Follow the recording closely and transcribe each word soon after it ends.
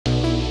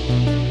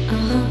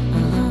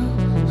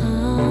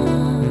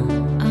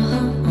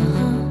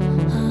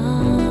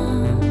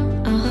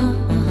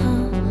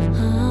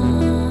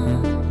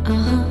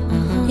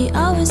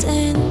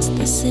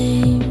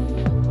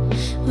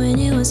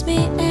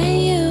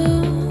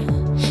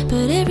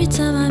every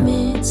time I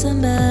meet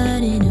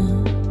somebody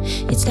new,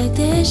 it's like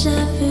deja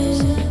vu.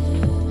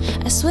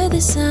 I swear they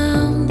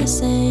sound the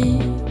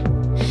same.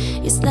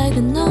 It's like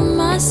they know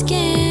my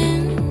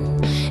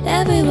skin.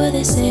 Every word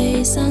they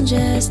say sounds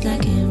just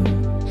like him,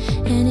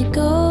 and it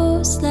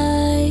goes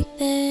like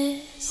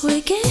this.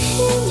 We get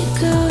in your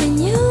car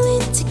and you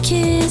need to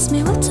kiss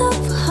me. We'll talk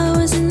for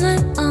hours and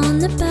night on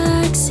the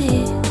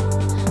backseat.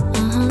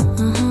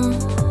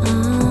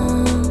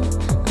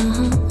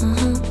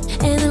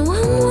 And then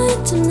one way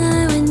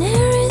tonight when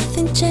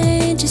everything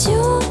changes,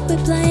 you we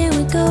play and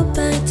we go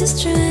back to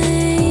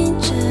stranger.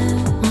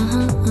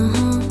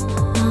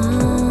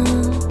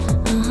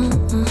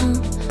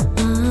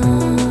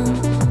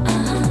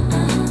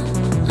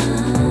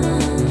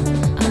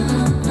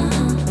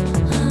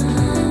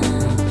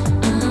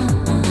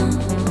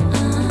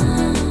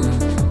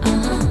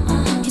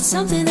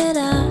 Something that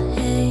I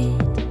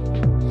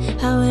hate,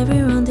 how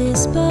everyone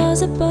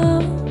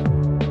disposable.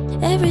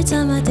 Every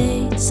time I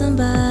date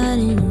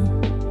somebody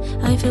new,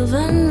 I feel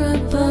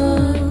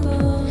vulnerable,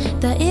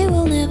 that it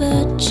will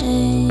never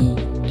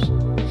change,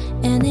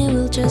 and it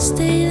will just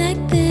stay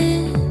like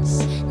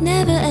this.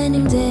 Never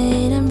ending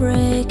date, I'm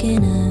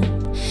breaking up,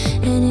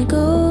 and it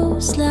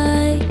goes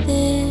like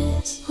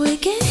this. We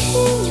get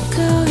in your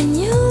car and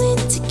you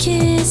need to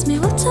kiss me.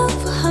 We'll talk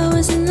for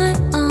hours and night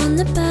on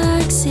the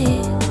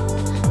backseat.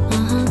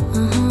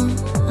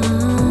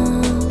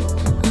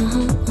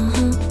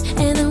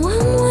 And then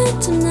one way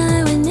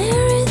tonight when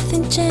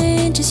everything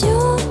changes,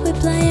 you we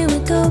play and we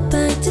go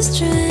back to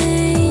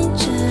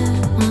stranger.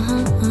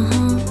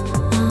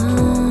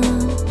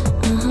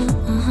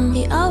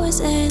 It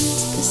always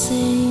ends the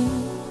same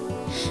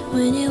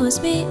when it was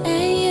me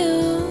and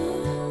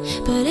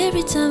you, but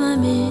every time I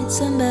meet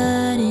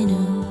somebody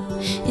new,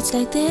 it's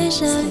like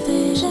deja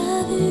vu.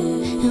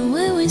 And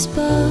when we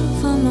spoke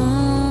for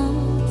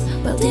months,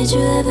 well, did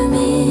you ever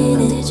mean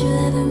it? Did you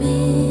ever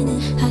mean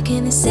it? How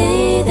can I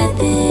say that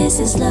this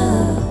is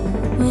love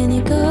when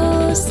it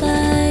goes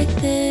like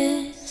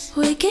this?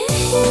 We get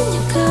in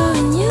your car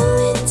and you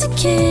need to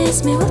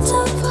kiss me. We'll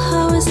talk for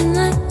hours and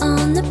night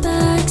on the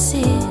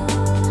backseat.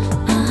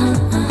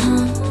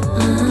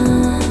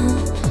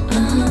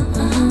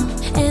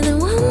 And then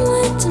one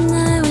way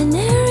tonight when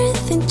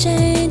everything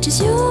changes,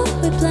 you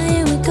we play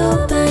and we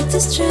go back to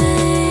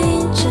straight.